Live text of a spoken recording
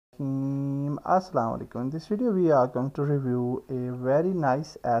Bismillahirrahmanirrahim. Assalamu alaikum. In this video we are going to review a very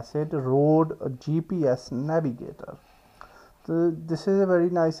nice asset, road GPS navigator. So this is a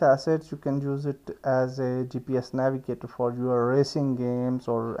very nice asset. You can use it as a GPS navigator for your racing games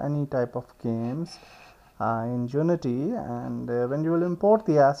or any type of games in Unity. And when you will import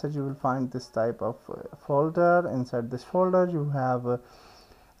the asset, you will find this type of folder. Inside this folder you have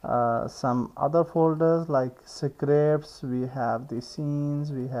some other folders like scripts, we have the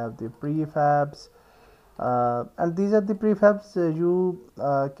scenes, we have the prefabs, and these are the prefabs you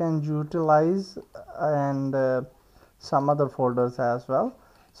can utilize, and some other folders as well.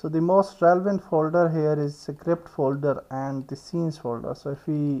 So the most relevant folder here is script folder and the scenes folder. So if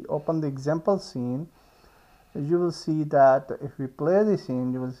we open the example scene, you will see that if we play the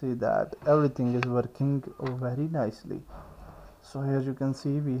scene, you will see that everything is working very nicely. So here you can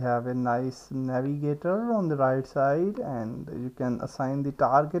see we have a nice navigator on the right side, and you can assign the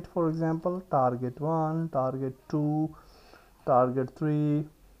target, for example target 1, target 2, target 3,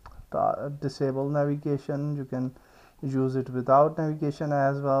 disable navigation. You can use it without navigation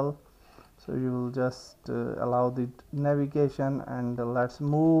as well. So you will just allow the navigation, and let's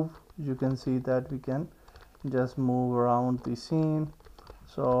move. You can see that we can just move around the scene.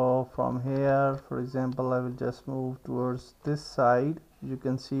 So from here, for example, I will just move towards this side. You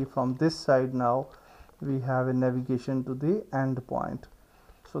can see from this side now we have a navigation to the end point.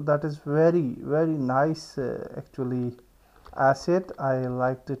 So that is very nice actually asset. I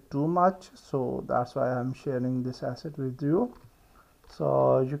liked it too much, so that's why I'm sharing this asset with you.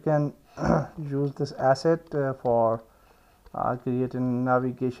 So you can use this asset for creating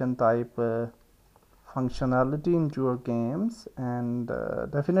navigation type functionality into your games, and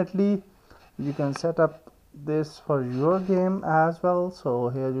definitely you can set up this for your game as well. So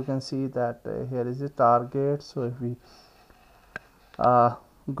here you can see that here is the target. So if we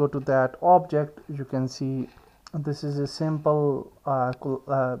go to that object, you can see this is a simple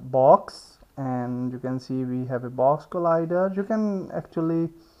box, and you can see we have a box collider. You can actually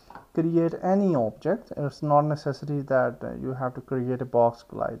create any object. It's not necessary that you have to create a box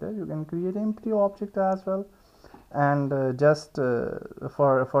collider. You can create an empty object as well, and just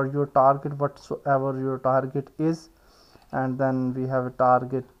for your target, whatsoever your target is. And then we have a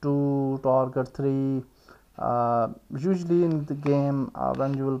target 2, target 3. Usually in the game,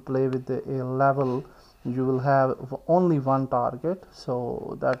 when you will play with a level, you will have only one target,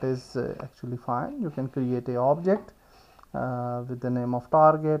 so that is actually fine. You can create a object with the name of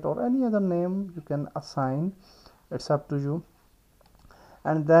target or any other name you can assign. It's up to you.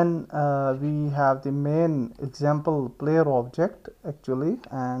 And then we have the main example player object actually,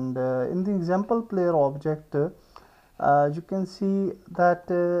 and in the example player object you can see that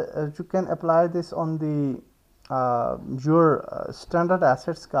you can apply this on the your standard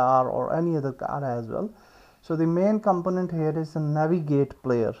assets car or any other car as well. So the main component here is the navigate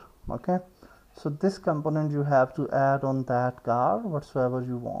player. Okay, so this component you have to add on that car whatsoever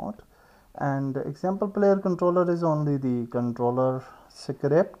you want. And example player controller is only the controller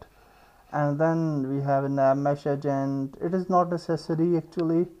script. And then we have a nav mesh agent. It is not necessary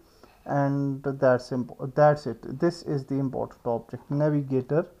actually, and that's it. This is the important object,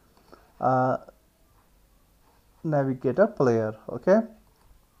 navigator navigator player. Okay,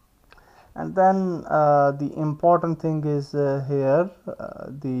 and then the important thing is here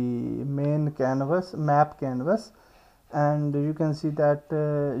the main canvas, map canvas. And you can see that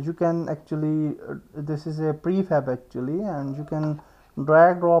you can actually this is a prefab actually, and you can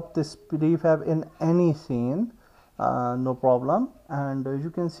drag drop this prefab in any scene, no problem. And you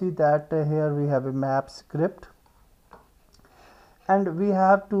can see that here we have a map script, and we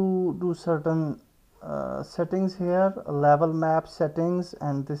have to do certain settings here, level map settings.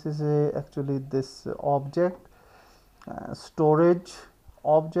 And this is actually this object storage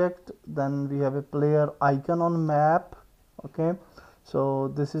object. Then we have a player icon on map. Okay, so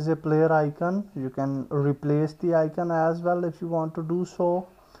this is a player icon. You can replace the icon as well if you want to do so.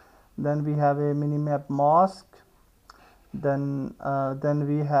 Then we have a minimap mask. Then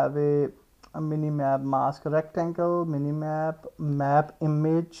we have a minimap mask rectangle, minimap map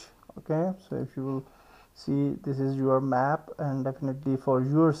image. Okay, so if you will see, this is your map, and definitely for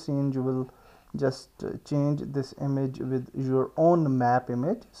your scene you will just change this image with your own map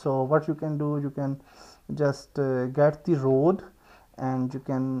image. So what you can do, you can just get the road, and you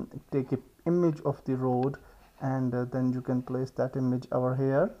can take an image of the road, and then you can place that image over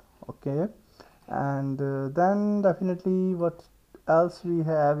here. Okay, and then definitely what else we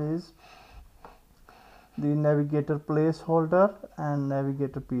have is the navigator placeholder and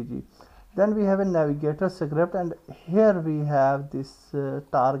navigator PG. Then we have a navigator script, and here we have this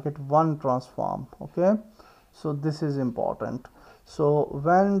target 1 transform. Okay, so this is important. So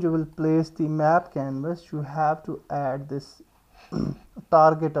when you will place the map canvas, you have to add this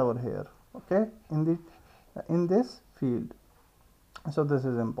target over here, okay, in this field. So this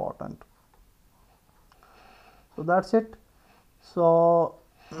is important. So that's it. So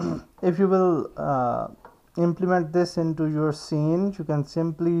if you will implement this into your scene, you can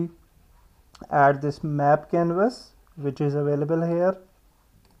simply add this map canvas, which is available here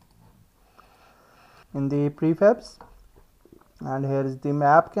in the prefabs, and here is the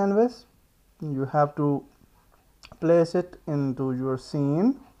map canvas. You have to place it into your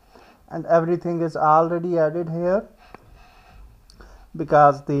scene, and everything is already added here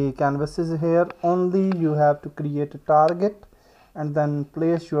because the canvas is here. Only you have to create a target and then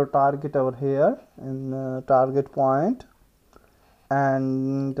place your target over here in target point,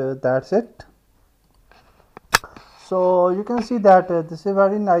 and that's it. So you can see that this is a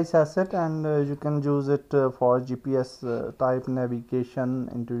very nice asset, and you can use it for GPS type navigation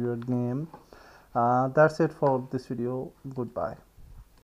into your game. That's it for this video. Goodbye.